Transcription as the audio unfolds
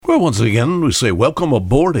Well, once again, we say welcome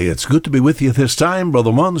aboard. It's good to be with you this time.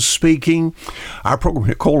 Brother Munn speaking. Our program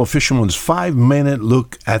here called A Fisherman's 5-Minute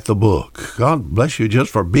Look at the Book. God bless you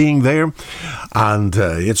just for being there. And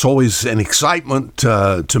it's always an excitement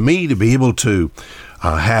to me to be able to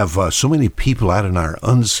have so many people out in our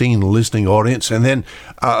unseen listening audience, and then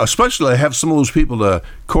especially have some of those people to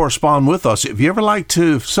correspond with us. If you ever like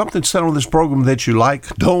to, if something said on this program that you like,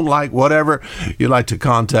 don't like, whatever, you'd like to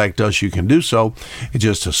contact us, you can do so. It's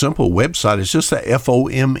just a simple website. It's just the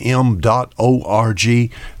FOMM.org.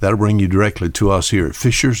 That'll bring you directly to us here at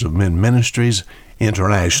Fishers of Men Ministries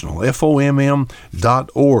International.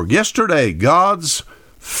 FOMM.org. Yesterday, God's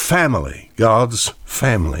family.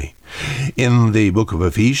 In the book of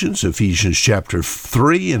Ephesians chapter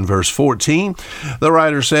 3 and verse 14, the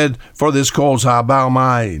writer said, "For this cause I bow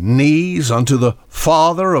my knees unto the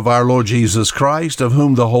Father of our Lord Jesus Christ, of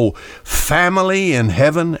whom the whole family in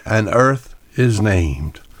heaven and earth is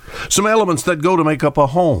named." Some elements that go to make up a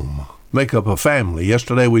home, make up a family.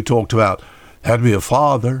 Yesterday we talked about had to be a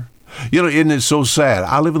father. You know, isn't it so sad?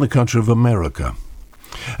 I live in the country of America.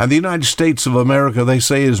 And the United States of America, they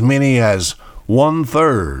say as many as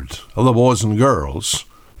 1/3 of the boys and girls,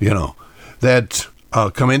 that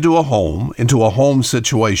come into a home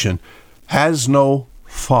situation, has no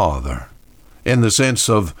father. In the sense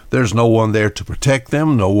of there's no one there to protect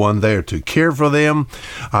them, no one there to care for them,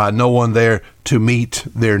 no one there to meet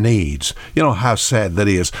their needs. You know how sad that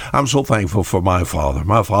is. I'm so thankful for my father.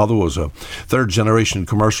 My father was a third-generation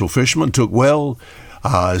commercial fisherman, took well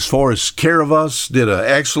as far as care of us, did an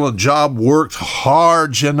excellent job, worked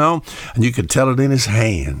hard, and you could tell it in his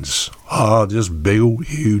hands. Just big,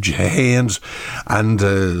 huge hands,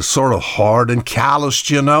 and sort of hard and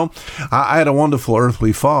calloused, I had a wonderful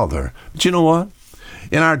earthly father. But you know what?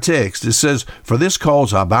 In our text, it says, "For this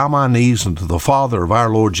cause I bow my knees unto the Father of our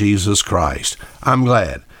Lord Jesus Christ." I'm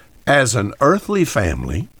glad. As an earthly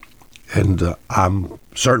family, and I'm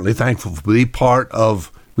certainly thankful to be part of,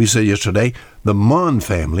 we said yesterday, the Munn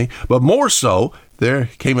family, but more so, there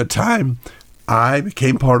came a time I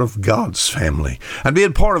became part of God's family. And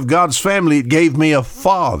being part of God's family, it gave me a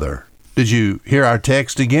father. Did you hear our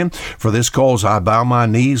text again? "For this cause I bow my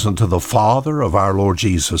knees unto the Father of our Lord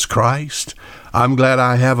Jesus Christ." I'm glad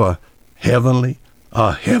I have a heavenly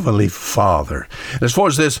father. As far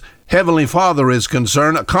as this heavenly father is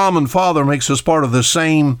concerned, a common father makes us part of the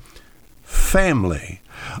same family.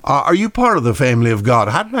 Are you part of the family of God?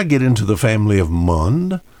 How did I get into the family of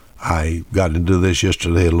Munn? I got into this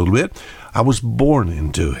yesterday a little bit. I was born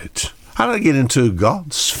into it. How did I get into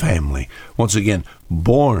God's family? Once again,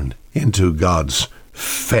 born into God's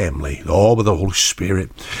family, all by the Holy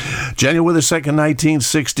Spirit. January the 2nd,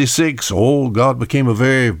 1966, God became a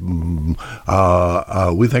very,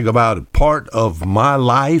 we think about it, part of my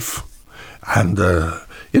life, and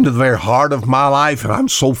into the very heart of my life, and I'm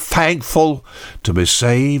so thankful to be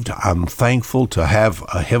saved. I'm thankful to have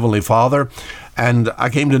a Heavenly Father, and I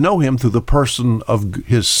came to know Him through the person of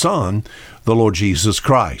His Son, the Lord Jesus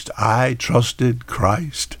Christ. I trusted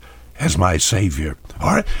Christ as my Savior.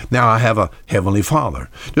 All right, now I have a Heavenly Father.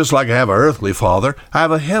 Just like I have an earthly father, I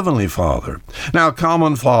have a Heavenly Father. Now, a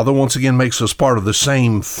common father, once again, makes us part of the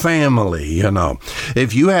same family,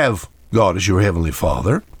 If you have God as your Heavenly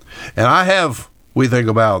Father, and we think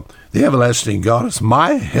about the everlasting God as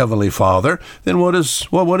my Heavenly Father, then what is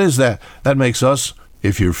that? That makes us,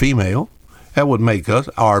 if you're female, that would make us,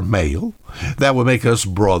 our male, that would make us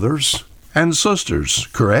brothers and sisters,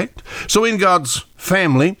 correct? So in God's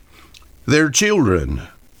family, they're children.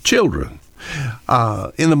 In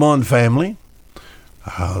the Munn family,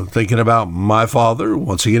 thinking about my father,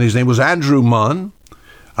 once again, his name was Andrew Munn.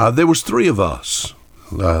 There was 3 of us.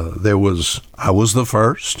 I was the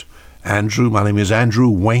first. Andrew, my name is Andrew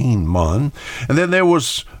Wayne Munn. And then there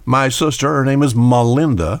was my sister, her name is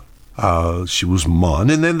Melinda. She was Munn.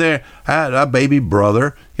 And then there had a baby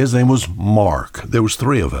brother. His name was Mark. There was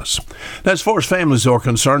 3 of us. Now, as far as families are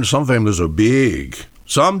concerned, some families are big.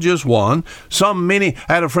 Some just one. Some many.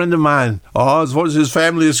 I had a friend of mine, as far as his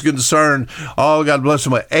family is concerned, God bless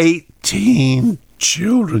him, 18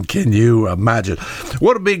 children. Can you imagine?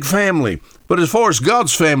 What a big family. But as far as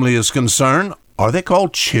God's family is concerned, are they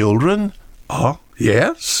called children?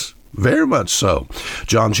 Yes, very much so.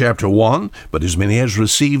 John chapter 1, "But as many as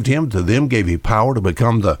received him, to them gave he power to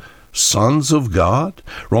become the sons of God."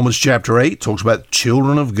 Romans chapter 8 talks about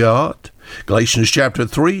children of God. Galatians chapter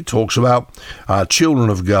 3 talks about children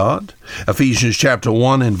of God. Ephesians chapter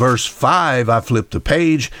 1 and verse 5, I flipped the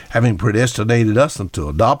page, "Having predestinated us unto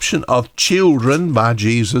adoption of children by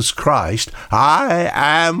Jesus Christ." I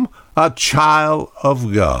am a child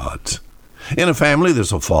of God. In a family,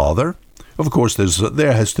 there's a father. Of course,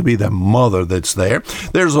 there has to be the mother that's there.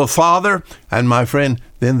 There's a father, and my friend,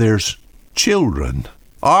 then there's children.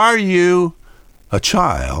 Are you a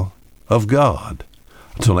child of God?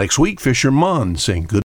 Until next week, Fisher Munn saying good.